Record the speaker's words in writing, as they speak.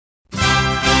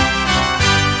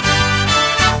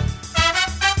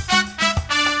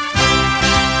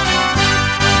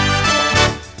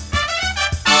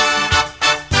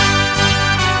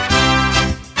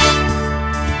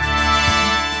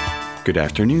Good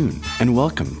afternoon, and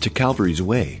welcome to Calvary's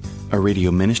Way, a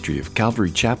radio ministry of Calvary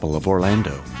Chapel of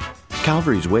Orlando.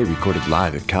 Calvary's Way, recorded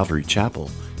live at Calvary Chapel,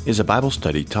 is a Bible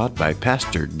study taught by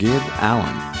Pastor Gib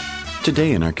Allen.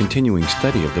 Today, in our continuing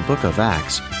study of the book of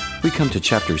Acts, we come to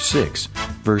chapter 6,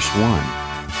 verse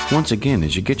 1. Once again,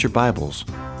 as you get your Bibles,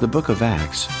 the book of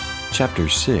Acts, chapter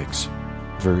 6,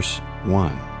 verse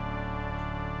 1.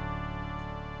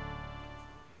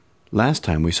 Last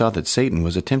time we saw that Satan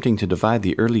was attempting to divide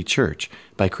the early church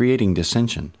by creating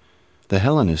dissension. The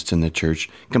Hellenists in the church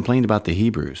complained about the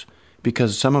Hebrews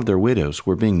because some of their widows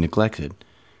were being neglected.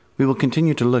 We will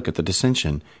continue to look at the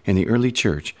dissension in the early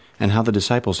church and how the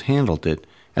disciples handled it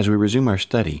as we resume our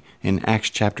study in Acts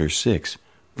chapter 6,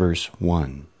 verse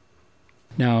 1.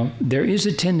 Now, there is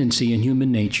a tendency in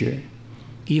human nature,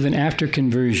 even after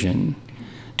conversion,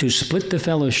 to split the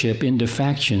fellowship into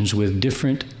factions with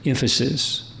different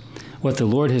emphasis. What the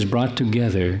Lord has brought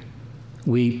together,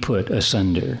 we put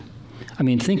asunder. I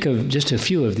mean, think of just a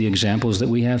few of the examples that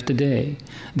we have today.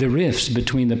 The rifts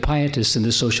between the pietists and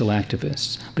the social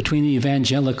activists, between the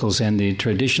evangelicals and the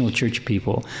traditional church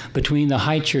people, between the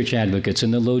high church advocates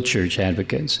and the low church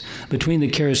advocates, between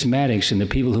the charismatics and the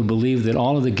people who believe that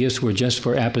all of the gifts were just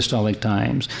for apostolic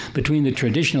times, between the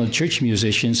traditional church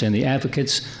musicians and the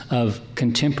advocates of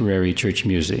contemporary church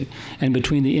music, and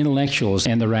between the intellectuals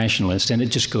and the rationalists, and it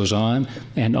just goes on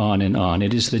and on and on.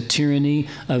 It is the tyranny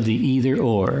of the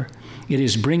either-or. It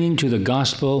is bringing to the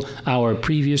gospel our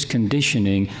previous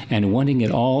conditioning and wanting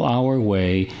it all our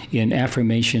way in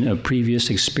affirmation of previous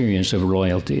experience of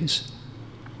royalties.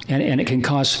 And it can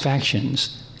cause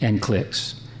factions and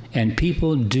cliques. And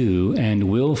people do and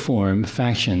will form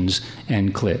factions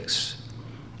and cliques.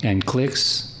 And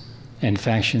cliques and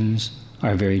factions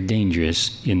are very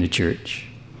dangerous in the church.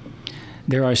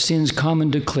 There are sins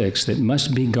common to cliques that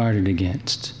must be guarded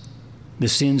against. The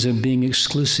sins of being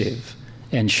exclusive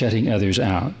and shutting others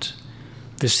out.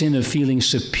 The sin of feeling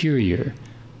superior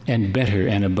and better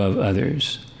and above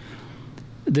others.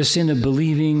 The sin of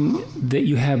believing that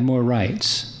you have more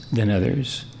rights than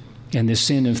others. And the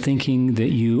sin of thinking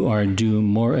that you are due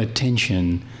more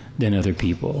attention than other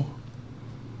people.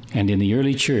 And in the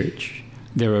early church,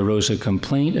 there arose a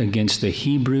complaint against the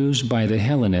Hebrews by the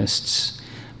Hellenists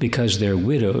because their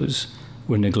widows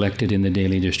were neglected in the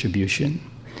daily distribution.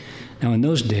 Now, in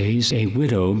those days, a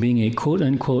widow, being a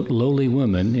quote-unquote lowly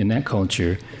woman in that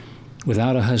culture,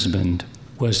 without a husband,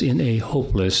 was in a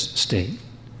hopeless state.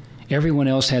 Everyone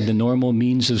else had the normal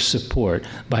means of support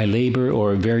by labor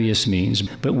or various means,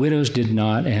 but widows did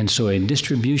not, and so a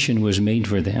distribution was made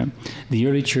for them. The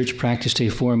early church practiced a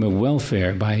form of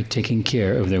welfare by taking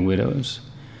care of their widows.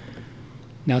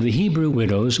 Now, the Hebrew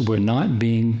widows were not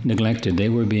being neglected. They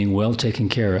were being well taken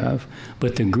care of,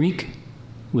 but the Greek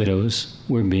widows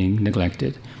were being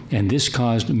neglected, and this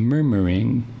caused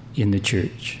murmuring in the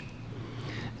church.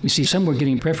 You see, some were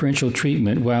getting preferential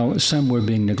treatment while some were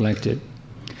being neglected.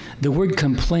 The word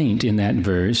complaint in that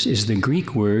verse is the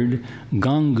Greek word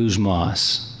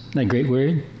gongusmos. Isn't that a great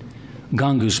word?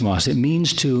 Gongusmos. It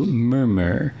means to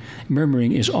murmur.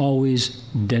 Murmuring is always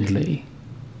deadly.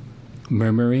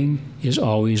 Murmuring is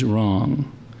always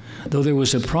wrong. Though there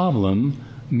was a problem,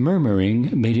 murmuring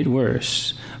made it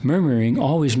worse. Murmuring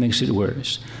always makes it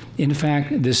worse. In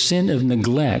fact, the sin of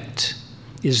neglect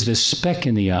is the speck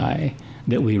in the eye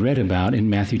that we read about in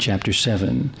Matthew chapter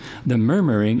 7. The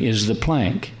murmuring is the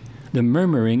plank. The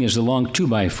murmuring is the long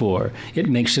 2x4. It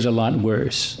makes it a lot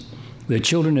worse. The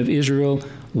children of Israel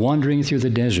wandering through the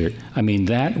desert,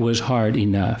 that was hard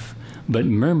enough. But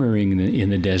murmuring in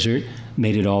the desert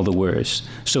made it all the worse.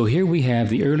 So here we have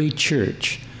the early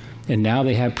church, and now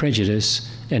they have prejudice,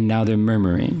 and now they're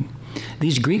murmuring.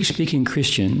 These Greek-speaking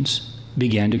Christians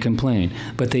began to complain,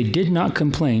 but they did not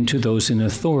complain to those in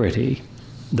authority,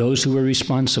 those who were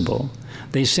responsible.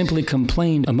 They simply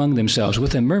complained among themselves.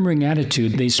 With a murmuring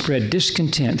attitude, they spread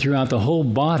discontent throughout the whole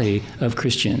body of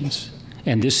Christians.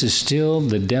 And this is still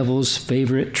the devil's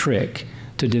favorite trick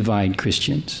to divide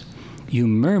Christians. You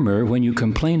murmur when you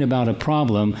complain about a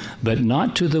problem, but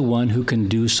not to the one who can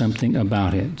do something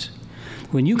about it.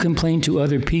 When you complain to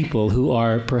other people who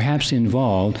are perhaps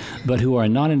involved, but who are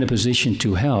not in a position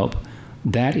to help,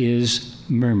 that is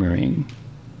murmuring,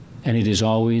 and it is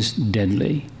always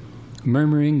deadly.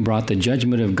 Murmuring brought the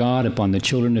judgment of God upon the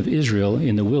children of Israel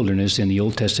in the wilderness in the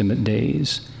Old Testament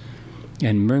days.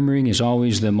 And murmuring is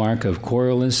always the mark of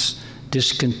querulous,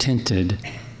 discontented,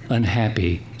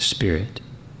 unhappy spirit.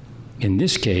 In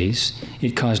this case,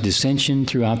 it caused dissension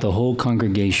throughout the whole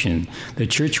congregation. The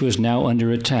church was now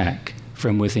under attack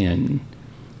from within,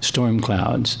 storm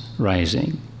clouds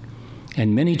rising.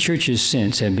 And many churches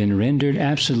since have been rendered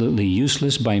absolutely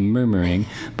useless by murmuring,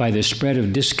 by the spread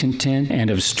of discontent and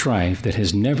of strife that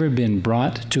has never been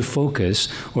brought to focus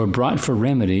or brought for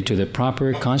remedy to the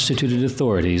proper constituted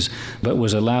authorities, but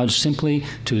was allowed simply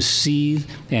to seethe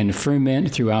and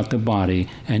ferment throughout the body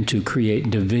and to create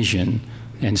division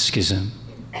and schism.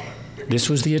 This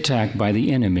was the attack by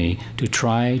the enemy to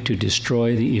try to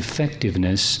destroy the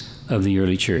effectiveness of the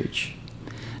early church.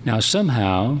 Now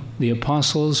somehow the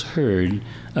apostles heard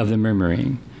of the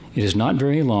murmuring. It is not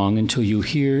very long until you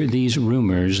hear these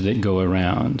rumors that go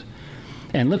around.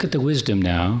 And look at the wisdom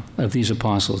now of these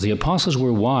apostles. The apostles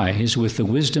were wise with the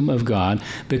wisdom of God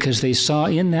because they saw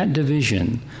in that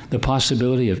division the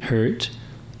possibility of hurt,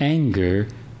 anger,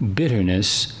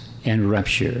 bitterness, and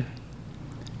rupture.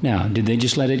 Now, did they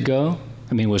just let it go?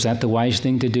 I mean, was that the wise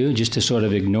thing to do, just to sort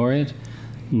of ignore it?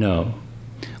 No.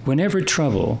 Whenever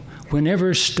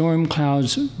storm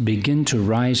clouds begin to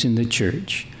rise in the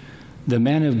church, the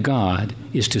man of God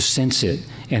is to sense it,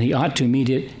 and he ought to meet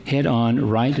it head on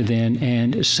right then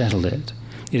and settle it.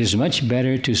 It is much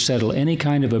better to settle any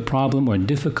kind of a problem or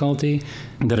difficulty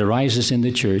that arises in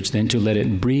the church than to let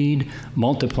it breed,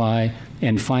 multiply,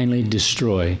 and finally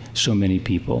destroy so many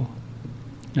people.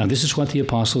 Now, this is what the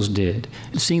apostles did.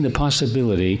 Seeing the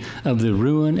possibility of the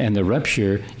ruin and the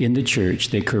rupture in the church,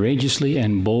 they courageously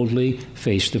and boldly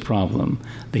faced the problem.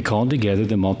 They called together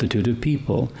the multitude of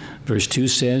people. Verse 2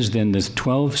 says, "Then the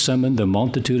 12 summoned the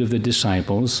multitude of the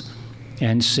disciples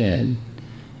and said,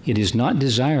 'It is not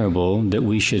desirable that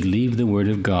we should leave the word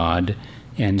of God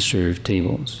and serve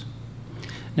tables.'"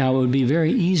 Now, it would be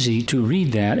very easy to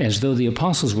read that as though the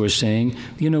apostles were saying,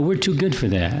 we're too good for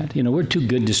that. We're too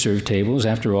good to serve tables.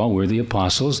 After all, we're the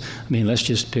apostles. I mean, let's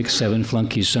just pick 7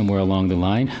 flunkies somewhere along the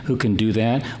line who can do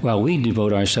that while we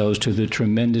devote ourselves to the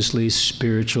tremendously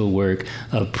spiritual work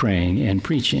of praying and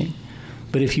preaching.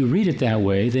 But if you read it that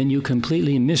way, then you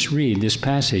completely misread this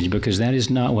passage because that is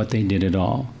not what they did at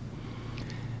all.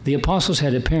 The apostles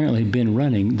had apparently been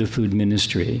running the food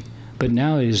ministry, but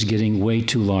now it is getting way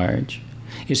too large.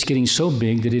 It's getting so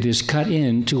big that it is cut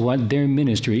into what their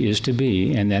ministry is to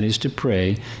be, and that is to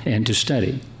pray and to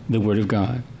study the Word of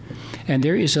God. And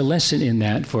there is a lesson in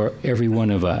that for every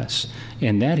one of us,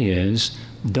 and that is,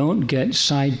 don't get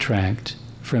sidetracked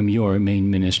from your main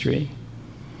ministry.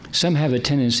 Some have a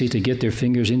tendency to get their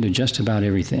fingers into just about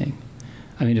everything.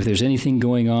 I mean, if there's anything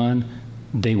going on,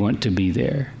 they want to be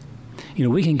there.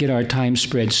 We can get our time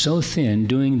spread so thin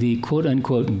doing the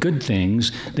quote-unquote good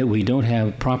things that we don't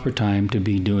have proper time to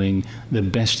be doing the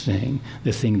best thing,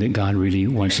 the thing that God really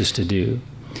wants us to do.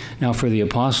 Now, for the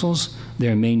apostles,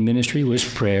 their main ministry was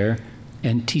prayer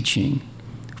and teaching.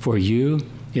 For you,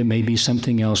 it may be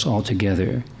something else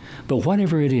altogether. But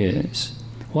whatever it is,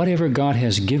 whatever God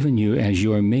has given you as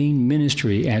your main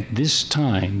ministry at this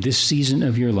time, this season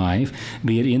of your life,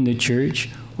 be it in the church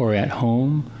or at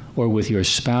home, or with your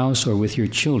spouse or with your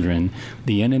children,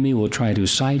 the enemy will try to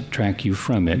sidetrack you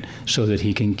from it so that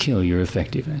he can kill your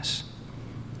effectiveness.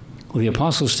 Well, the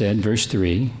apostle said, verse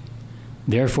 3,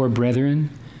 "Therefore, brethren,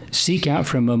 seek out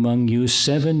from among you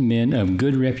 7 men of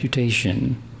good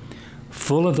reputation,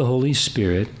 full of the Holy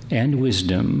Spirit and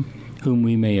wisdom, whom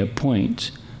we may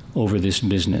appoint over this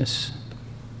business."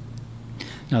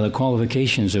 Now, the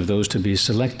qualifications of those to be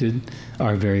selected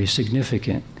are very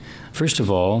significant. First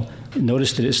of all,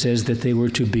 notice that it says that they were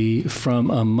to be from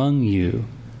among you.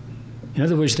 In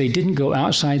other words, they didn't go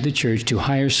outside the church to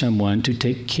hire someone to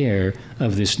take care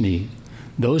of this need.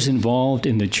 Those involved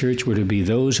in the church were to be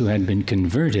those who had been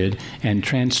converted and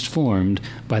transformed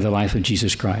by the life of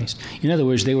Jesus Christ. In other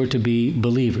words, they were to be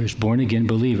believers, born-again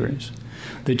believers.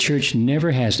 The church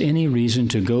never has any reason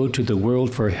to go to the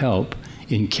world for help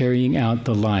in carrying out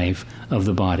the life of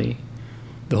the body.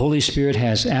 The Holy Spirit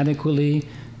has adequately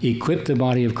equipped the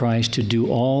body of Christ to do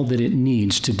all that it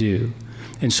needs to do.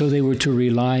 And so they were to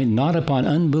rely not upon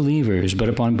unbelievers, but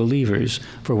upon believers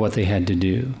for what they had to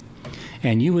do.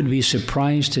 And you would be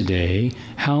surprised today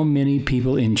how many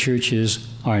people in churches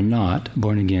are not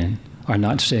born again, are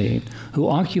not saved, who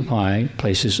occupy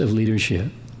places of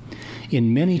leadership.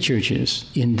 In many churches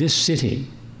in this city,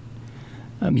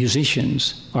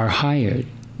 musicians are hired.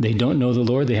 They don't know the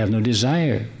Lord. They have no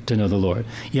desire to know the Lord.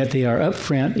 Yet they are up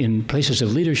front in places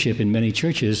of leadership in many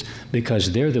churches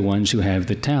because they're the ones who have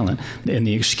the talent. And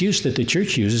the excuse that the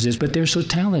church uses is, but they're so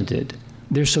talented.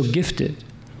 They're so gifted.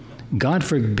 God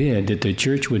forbid that the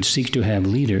church would seek to have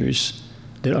leaders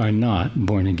that are not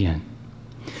born again.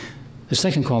 The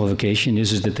second qualification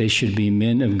is that they should be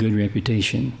men of good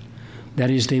reputation. That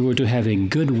is, they were to have a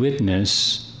good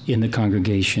witness in the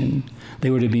congregation. They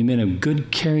were to be men of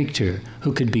good character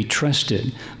who could be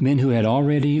trusted, men who had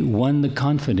already won the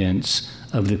confidence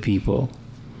of the people.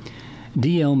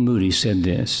 D.L. Moody said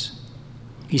this.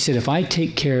 He said, "If I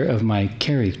take care of my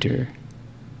character,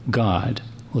 God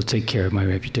will take care of my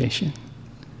reputation."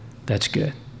 That's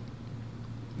good.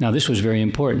 Now, this was very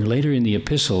important. Later in the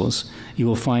epistles, you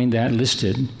will find that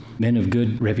listed, men of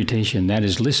good reputation. That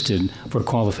is listed for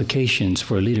qualifications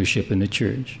for leadership in the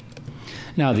church.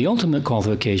 Now, the ultimate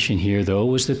qualification here, though,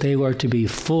 was that they were to be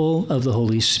full of the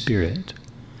Holy Spirit.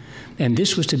 And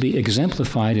this was to be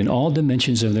exemplified in all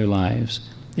dimensions of their lives: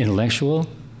 intellectual,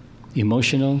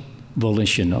 emotional,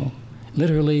 volitional.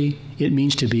 Literally, it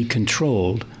means to be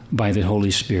controlled by the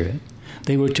Holy Spirit.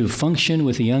 They were to function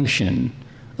with the unction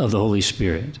of the Holy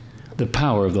Spirit, the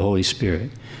power of the Holy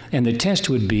Spirit. And the test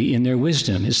would be in their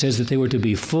wisdom. It says that they were to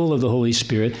be full of the Holy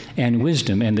Spirit and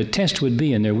wisdom, and the test would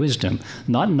be in their wisdom,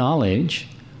 not knowledge,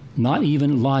 not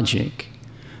even logic.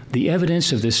 The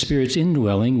evidence of the Spirit's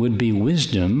indwelling would be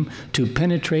wisdom to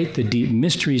penetrate the deep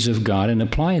mysteries of God and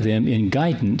apply them in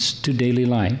guidance to daily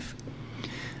life.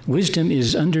 Wisdom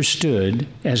is understood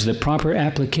as the proper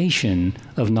application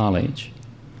of knowledge.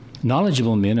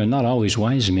 Knowledgeable men are not always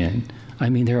wise men. I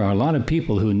mean, there are a lot of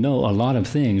people who know a lot of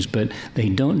things, but they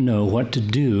don't know what to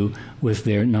do with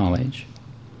their knowledge.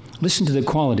 Listen to the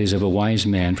qualities of a wise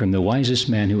man from the wisest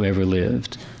man who ever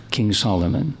lived, King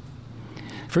Solomon.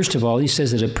 First of all, he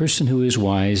says that a person who is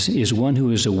wise is one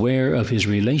who is aware of his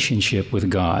relationship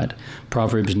with God.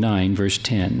 Proverbs 9, verse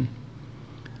 10.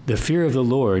 The fear of the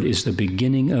Lord is the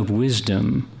beginning of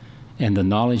wisdom, and the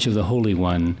knowledge of the Holy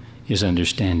One is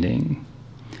understanding.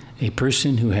 A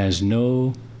person who has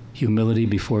no humility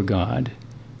before God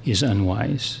is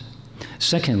unwise.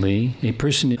 Secondly, a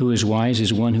person who is wise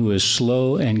is one who is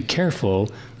slow and careful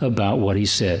about what he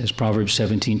says. Proverbs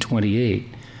 17:28.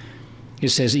 It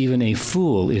says, "Even a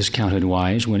fool is counted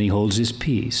wise when he holds his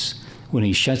peace. When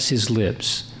he shuts his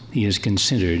lips, he is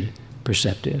considered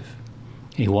perceptive."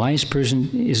 A wise person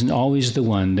isn't always the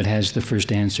one that has the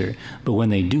first answer, but when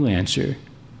they do answer,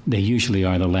 they usually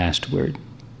are the last word.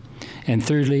 And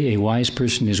thirdly, a wise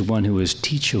person is one who is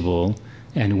teachable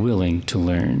and willing to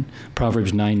learn.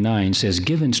 Proverbs 9:9 says,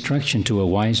 "Give instruction to a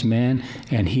wise man,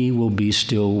 and he will be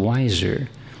still wiser.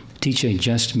 Teach a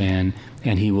just man,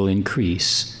 and he will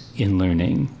increase in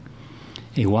learning."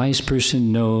 A wise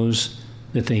person knows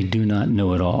that they do not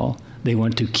know it all. They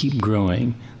want to keep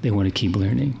growing. They want to keep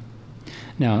learning.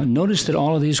 Now, notice that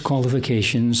all of these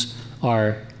qualifications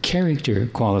are character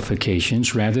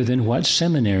qualifications rather than what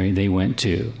seminary they went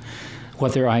to,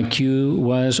 what their IQ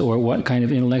was, or what kind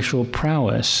of intellectual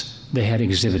prowess they had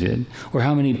exhibited, or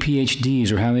how many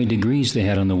PhDs or how many degrees they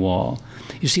had on the wall.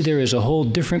 You see, there is a whole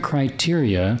different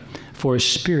criteria for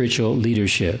spiritual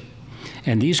leadership,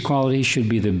 and these qualities should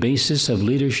be the basis of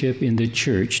leadership in the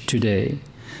church today.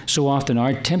 So often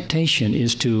our temptation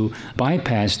is to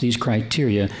bypass these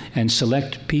criteria and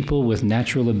select people with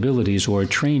natural abilities or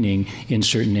training in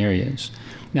certain areas.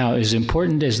 Now, as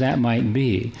important as that might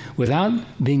be, without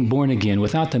being born again,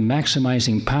 without the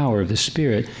maximizing power of the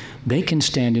Spirit, they can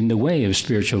stand in the way of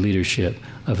spiritual leadership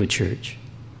of a church.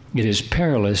 It is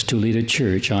perilous to lead a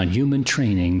church on human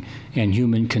training and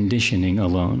human conditioning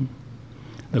alone.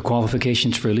 The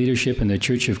qualifications for leadership in the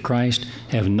Church of Christ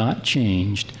have not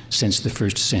changed since the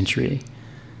first century.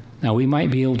 Now, we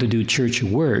might be able to do church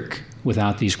work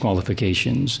without these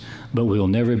qualifications, but we will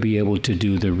never be able to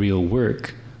do the real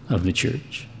work of the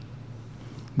church.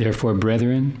 Therefore,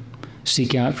 brethren,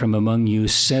 seek out from among you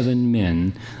 7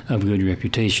 men of good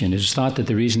reputation. It is thought that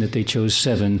the reason that they chose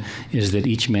 7 is that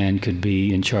each man could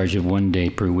be in charge of 1 day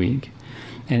per week.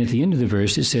 And at the end of the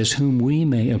verse, it says, "whom we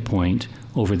may appoint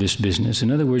over this business." In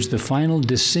other words, the final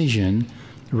decision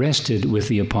rested with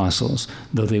the apostles,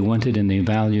 though they wanted and they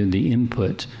valued the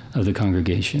input of the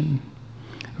congregation.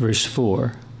 Verse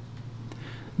 4,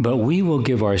 "But we will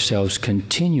give ourselves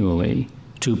continually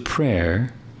to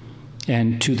prayer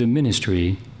and to the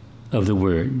ministry of the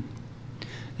word."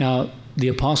 Now, the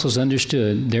apostles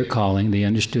understood their calling, they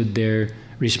understood their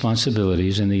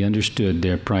responsibilities, and they understood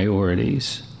their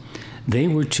priorities. They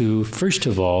were to, first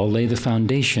of all, lay the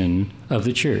foundation of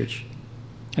the church.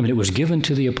 I mean, it was given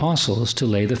to the apostles to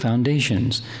lay the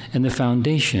foundations, and the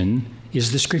foundation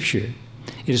is the Scripture.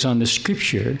 It is on the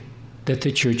Scripture that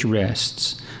the church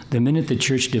rests. The minute the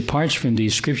church departs from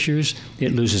these Scriptures,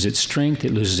 it loses its strength,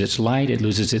 it loses its light, it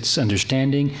loses its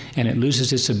understanding, and it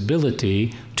loses its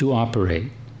ability to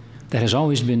operate. That has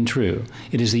always been true.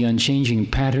 It is the unchanging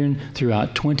pattern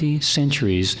throughout 20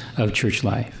 centuries of church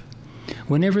life.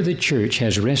 Whenever the church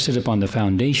has rested upon the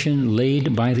foundation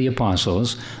laid by the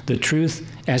apostles, the truth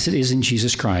as it is in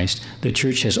Jesus Christ, the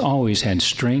church has always had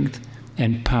strength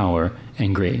and power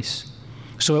and grace.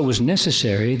 So it was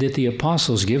necessary that the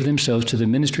apostles give themselves to the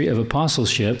ministry of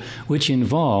apostleship, which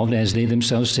involved, as they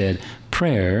themselves said,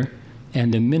 prayer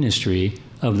and the ministry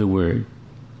of the word.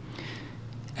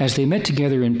 As they met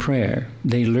together in prayer,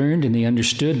 they learned and they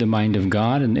understood the mind of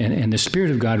God, and the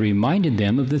Spirit of God reminded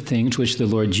them of the things which the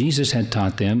Lord Jesus had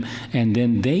taught them, and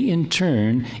then they in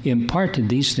turn imparted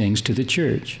these things to the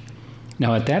church.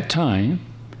 Now at that time,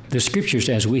 the Scriptures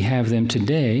as we have them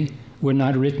today were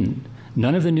not written.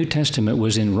 None of the New Testament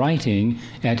was in writing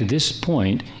at this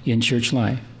point in church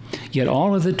life. Yet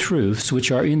all of the truths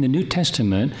which are in the New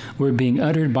Testament were being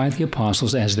uttered by the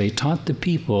apostles as they taught the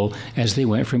people as they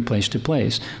went from place to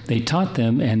place. They taught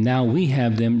them, and now we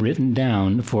have them written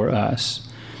down for us.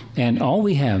 And all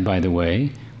we have, by the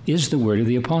way, is the word of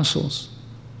the apostles.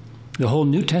 The whole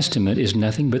New Testament is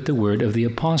nothing but the word of the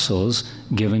apostles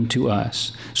given to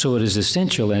us. So it is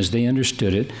essential, as they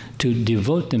understood it, to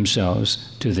devote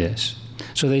themselves to this.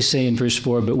 So they say in verse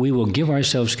 4, "But we will give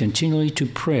ourselves continually to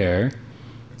prayer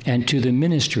and to the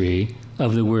ministry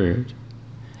of the word."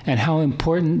 And how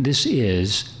important this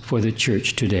is for the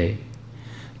church today.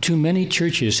 Too many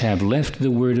churches have left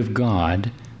the word of God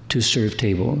to serve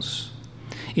tables.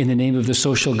 In the name of the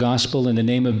social gospel, in the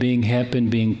name of being hip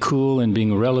and being cool and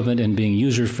being relevant and being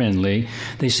user-friendly,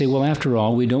 they say, well, after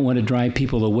all, we don't want to drive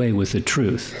people away with the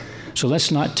truth. So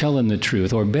let's not tell them the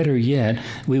truth. Or better yet,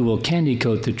 we will candy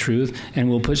coat the truth, and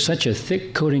we'll put such a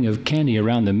thick coating of candy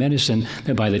around the medicine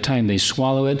that by the time they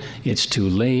swallow it, it's too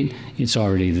late, it's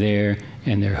already there,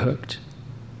 and they're hooked.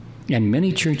 And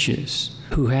many churches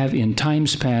who have in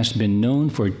times past been known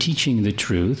for teaching the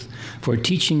truth, for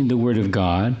teaching the Word of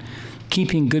God,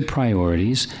 keeping good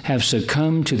priorities, have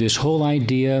succumbed to this whole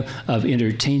idea of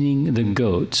entertaining the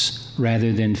goats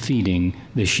rather than feeding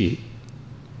the sheep,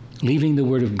 leaving the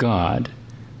Word of God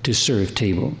to serve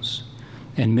tables.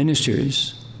 And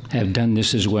ministers have done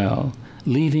this as well,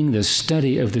 leaving the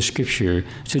study of the Scripture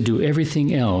to do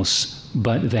everything else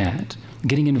but that,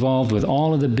 getting involved with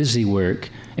all of the busy work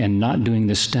and not doing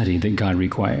the study that God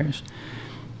requires.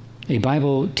 A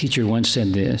Bible teacher once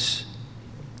said this: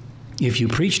 if you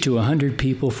preach to 100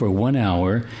 people for 1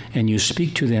 hour and you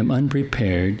speak to them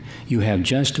unprepared, you have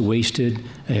just wasted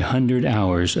 100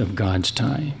 hours of God's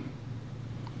time.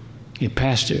 A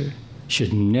pastor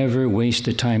should never waste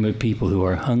the time of people who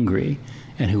are hungry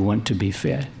and who want to be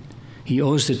fed. He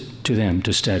owes it to them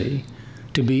to study,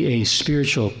 to be a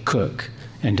spiritual cook,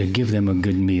 and to give them a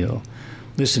good meal.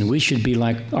 Listen, we should be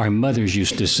like our mothers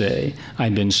used to say,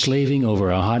 I've been slaving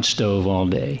over a hot stove all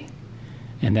day.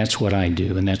 And that's what I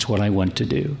do, and that's what I want to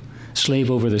do. Slave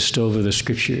over the stove of the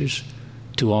Scriptures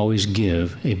to always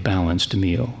give a balanced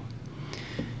meal.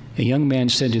 A young man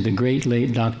said to the great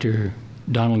late Dr.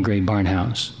 Donald Gray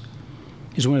Barnhouse,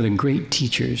 he's one of the great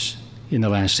teachers in the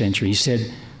last century. He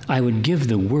said, I would give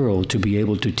the world to be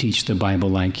able to teach the Bible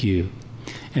like you.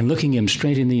 And looking him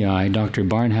straight in the eye, Dr.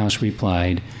 Barnhouse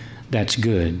replied, that's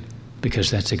good, because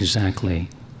that's exactly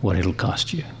what it'll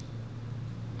cost you.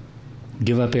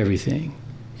 Give up everything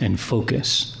and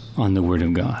focus on the Word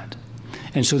of God.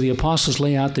 And so the apostles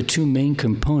lay out the two main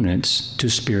components to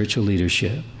spiritual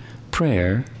leadership,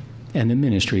 prayer and the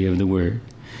ministry of the Word.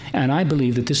 And I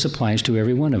believe that this applies to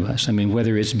every one of us. I mean,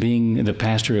 whether it's being the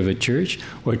pastor of a church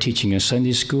or teaching a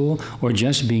Sunday school or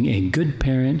just being a good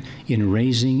parent in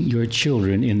raising your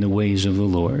children in the ways of the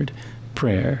Lord,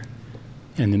 prayer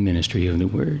and the ministry of the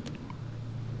Word.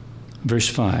 Verse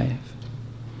 5,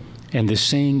 and the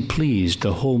saying pleased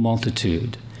the whole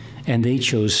multitude, and they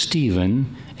chose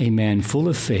Stephen, a man full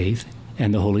of faith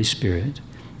and the Holy Spirit,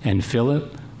 and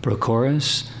Philip,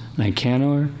 Prochorus,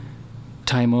 Nicanor,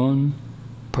 Timon,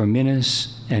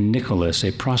 Parmenas, and Nicholas,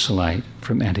 a proselyte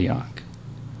from Antioch.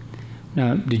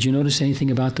 Now, did you notice anything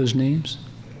about those names?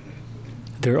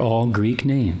 They're all Greek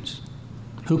names.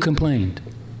 Who complained?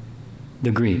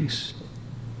 The Greeks.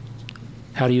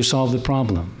 How do you solve the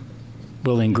problem?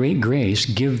 Well, in great grace,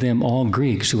 give them all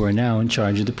Greeks who are now in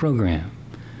charge of the program.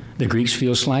 The Greeks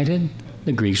feel slighted,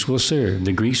 the Greeks will serve.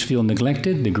 The Greeks feel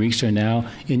neglected, the Greeks are now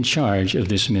in charge of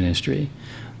this ministry.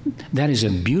 That is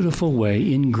a beautiful way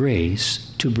in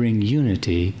grace to bring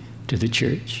unity to the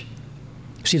church.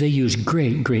 See, they use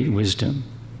great, great wisdom.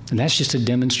 And that's just a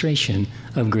demonstration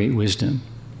of great wisdom.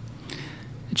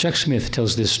 Chuck Smith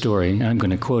tells this story, and I'm going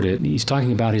to quote it. He's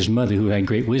talking about his mother who had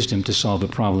great wisdom to solve a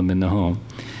problem in the home.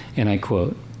 And I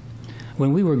quote,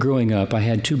 when we were growing up, I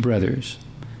had two brothers,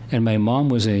 and my mom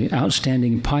was an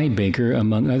outstanding pie baker,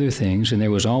 among other things, and there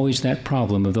was always that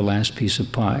problem of the last piece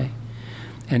of pie.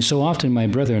 And so often my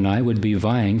brother and I would be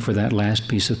vying for that last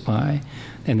piece of pie.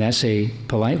 And that's a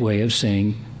polite way of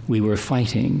saying we were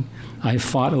fighting. I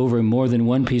fought over more than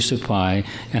one piece of pie,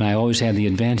 and I always had the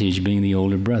advantage being the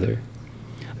older brother.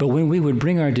 But when we would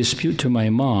bring our dispute to my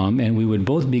mom, and we would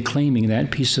both be claiming that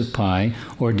piece of pie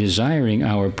or desiring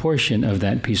our portion of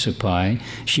that piece of pie,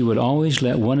 she would always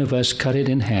let one of us cut it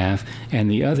in half,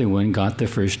 and the other one got the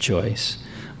first choice.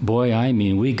 Boy, I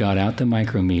mean, we got out the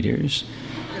micrometers.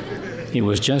 It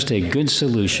was just a good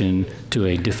solution to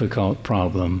a difficult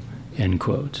problem, end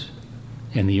quote.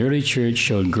 And the early church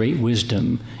showed great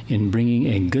wisdom in bringing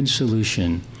a good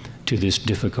solution to this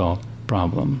difficult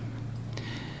problem.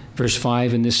 Verse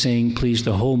 5, and this saying pleased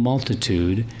the whole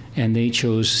multitude, and they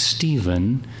chose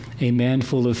Stephen, a man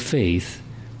full of faith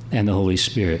and the Holy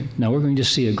Spirit. Now, we're going to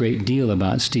see a great deal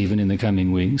about Stephen in the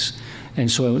coming weeks, and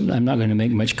so I'm not going to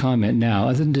make much comment now,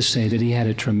 other than to say that he had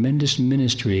a tremendous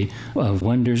ministry of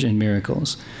wonders and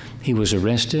miracles. He was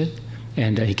arrested,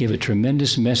 and he gave a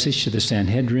tremendous message to the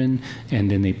Sanhedrin, and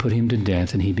then they put him to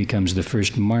death, and he becomes the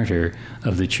first martyr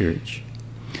of the church.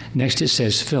 Next it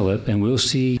says Philip, and we'll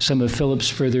see some of Philip's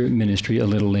further ministry a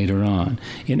little later on.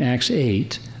 In Acts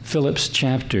 8, Philip's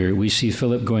chapter, we see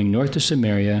Philip going north to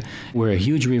Samaria, where a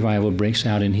huge revival breaks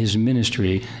out in his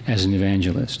ministry as an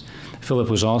evangelist. Philip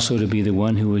was also to be the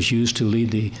one who was used to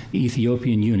lead the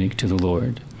Ethiopian eunuch to the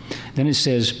Lord. Then it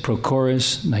says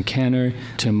Prochorus, Nicanor,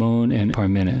 Timon, and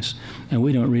Parmenas. And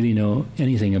we don't really know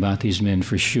anything about these men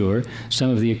for sure. Some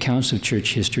of the accounts of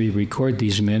church history record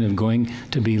these men of going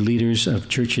to be leaders of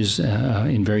churches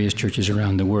in various churches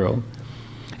around the world.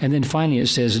 And then finally it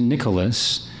says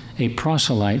Nicholas, a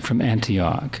proselyte from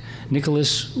Antioch.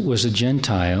 Nicholas was a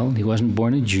Gentile. He wasn't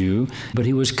born a Jew, but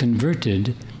he was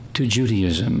converted to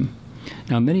Judaism.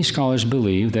 Now, many scholars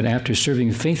believe that after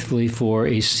serving faithfully for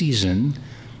a season,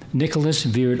 Nicholas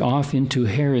veered off into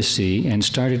heresy and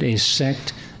started a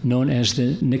sect known as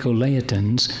the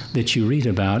Nicolaitans that you read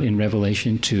about in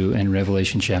Revelation 2 and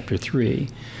Revelation chapter 3.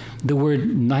 The word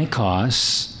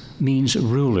Nikos means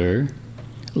ruler.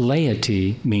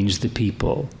 Laity means the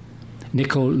people.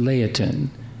 Nicolaitan,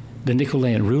 the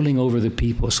Nicolaitan, ruling over the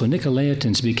people. So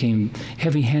Nicolaitans became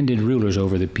heavy-handed rulers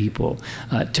over the people,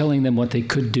 telling them what they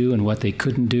could do and what they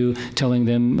couldn't do, telling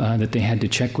them that they had to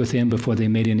check with him before they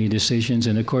made any decisions.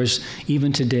 And of course,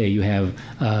 even today you have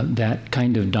that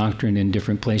kind of doctrine in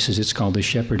different places. It's called the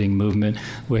shepherding movement,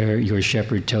 where your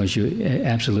shepherd tells you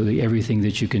absolutely everything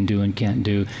that you can do and can't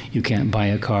do. You can't buy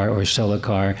a car or sell a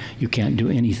car. You can't do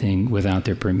anything without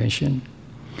their permission.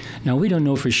 Now, we don't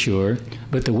know for sure,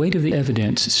 but the weight of the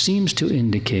evidence seems to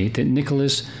indicate that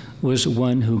Nicholas was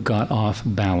one who got off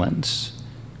balance.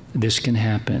 This can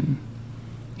happen.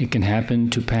 It can happen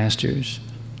to pastors,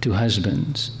 to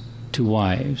husbands, to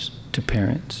wives, to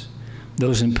parents.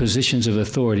 Those in positions of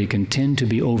authority can tend to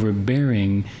be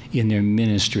overbearing in their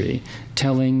ministry,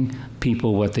 telling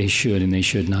people what they should and they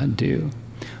should not do.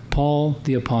 Paul,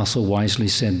 the apostle, wisely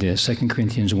said this, 2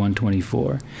 Corinthians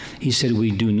 1:24. He said, we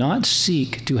do not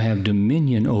seek to have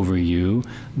dominion over you,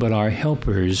 but are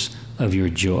helpers of your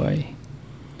joy.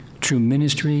 True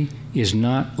ministry is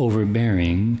not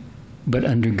overbearing, but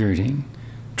undergirding.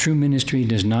 True ministry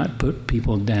does not put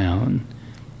people down.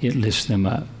 It lifts them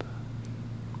up.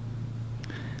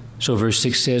 So verse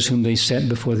 6 says, whom they set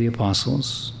before the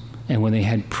apostles, and when they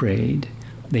had prayed,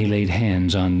 they laid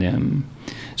hands on them.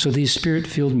 So these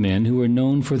spirit-filled men who were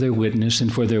known for their witness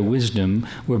and for their wisdom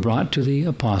were brought to the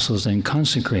apostles and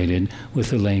consecrated with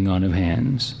the laying on of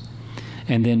hands.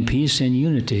 And then peace and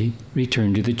unity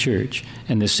returned to the church,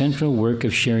 and the central work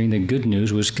of sharing the good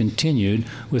news was continued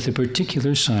with a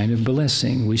particular sign of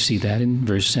blessing. We see that in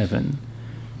verse 7.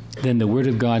 Then the word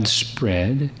of God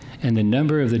spread, and the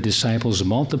number of the disciples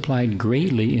multiplied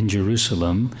greatly in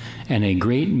Jerusalem, and a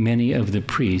great many of the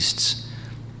priests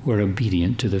were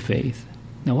obedient to the faith.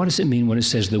 Now, what does it mean when it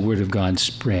says the word of God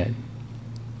spread?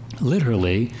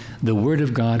 Literally, the word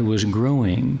of God was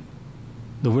growing.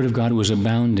 The word of God was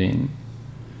abounding.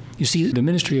 You see, the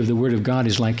ministry of the word of God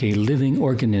is like a living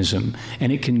organism,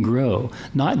 and it can grow,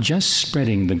 not just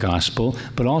spreading the gospel,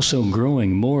 but also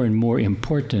growing more and more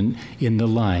important in the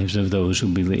lives of those who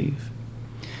believe.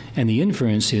 And the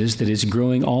inference is that it's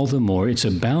growing all the more, it's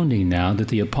abounding now that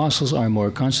the apostles are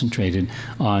more concentrated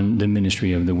on the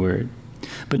ministry of the word.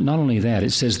 But not only that,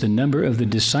 it says the number of the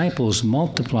disciples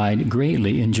multiplied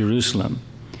greatly in Jerusalem.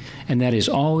 And that is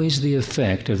always the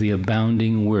effect of the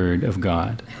abounding word of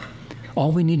God.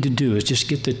 All we need to do is just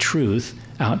get the truth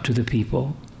out to the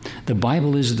people. The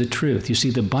Bible is the truth. You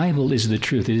see, the Bible is the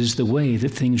truth. It is the way that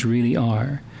things really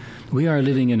are. We are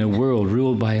living in a world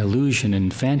ruled by illusion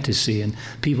and fantasy, and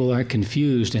people are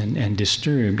confused and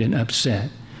disturbed and upset.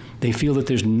 They feel that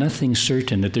there's nothing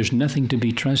certain, that there's nothing to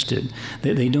be trusted,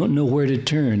 that they don't know where to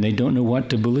turn, they don't know what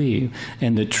to believe.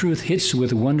 And the truth hits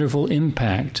with wonderful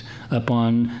impact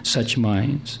upon such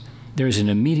minds. There's an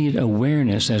immediate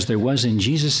awareness, as there was in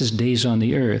Jesus' days on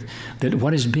the earth, that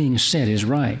what is being said is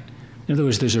right. In other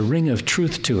words, there's a ring of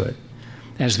truth to it.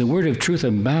 As the word of truth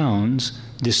abounds,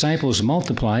 disciples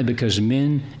multiply because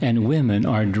men and women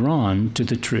are drawn to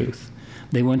the truth.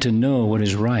 They want to know what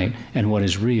is right and what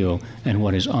is real and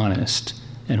what is honest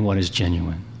and what is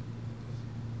genuine.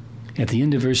 At the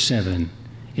end of verse 7,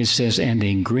 it says, "And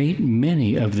a great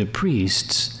many of the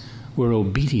priests were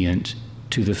obedient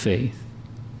to the faith."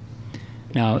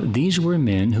 Now, these were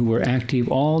men who were active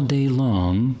all day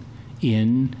long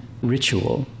in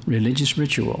ritual, religious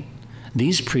ritual.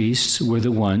 These priests were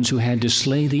the ones who had to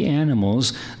slay the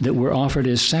animals that were offered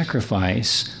as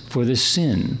sacrifice for the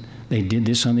sin. They did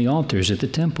this on the altars at the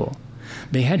temple.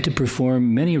 They had to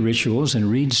perform many rituals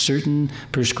and read certain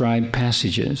prescribed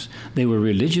passages. They were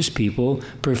religious people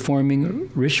performing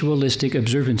ritualistic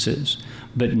observances.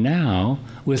 But now,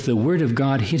 with the Word of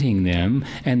God hitting them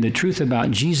and the truth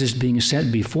about Jesus being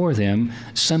set before them,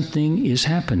 something is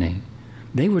happening.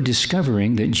 They were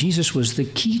discovering that Jesus was the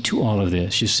key to all of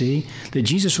this, you see? That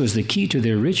Jesus was the key to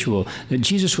their ritual, that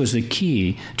Jesus was the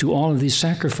key to all of these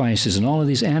sacrifices and all of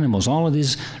these animals, all of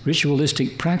these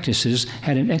ritualistic practices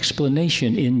had an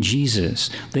explanation in Jesus.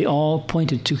 They all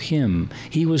pointed to Him.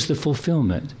 He was the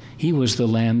fulfillment. He was the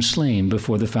Lamb slain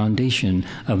before the foundation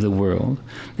of the world.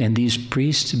 And these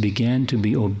priests began to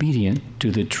be obedient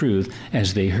to the truth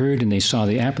as they heard and they saw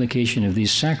the application of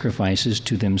these sacrifices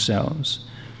to themselves.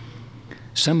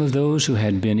 Some of those who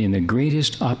had been in the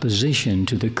greatest opposition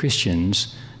to the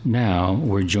Christians now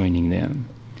were joining them.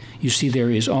 You see, there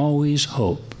is always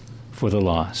hope for the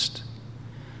lost.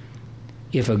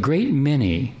 If a great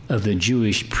many of the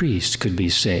Jewish priests could be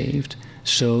saved,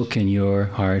 so can your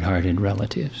hard-hearted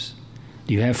relatives.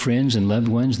 Do you have friends and loved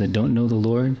ones that don't know the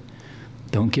Lord?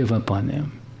 Don't give up on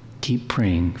them. Keep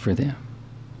praying for them.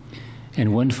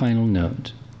 And one final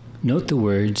note. Note the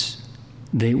words,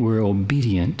 "They were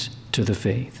obedient to the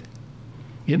faith."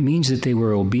 It means that they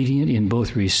were obedient in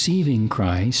both receiving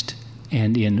Christ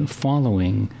and in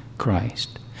following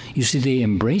Christ. You see, they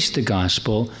embraced the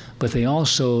gospel, but they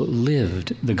also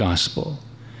lived the gospel.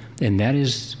 And that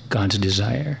is God's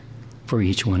desire for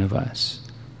each one of us,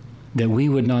 that we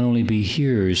would not only be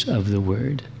hearers of the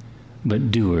word,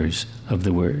 but doers of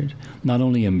the word, not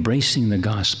only embracing the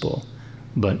gospel,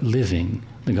 but living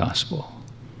the gospel.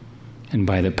 And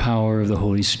by the power of the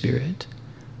Holy Spirit,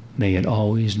 may it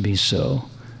always be so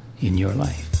in your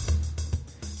life.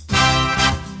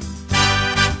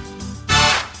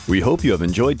 We hope you have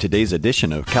enjoyed today's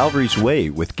edition of Calvary's Way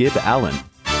with Gib Allen.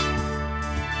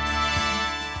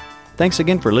 Thanks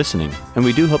again for listening, and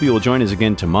we do hope you will join us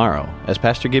again tomorrow as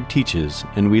Pastor Gib teaches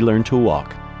and we learn to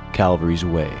walk Calvary's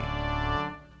Way.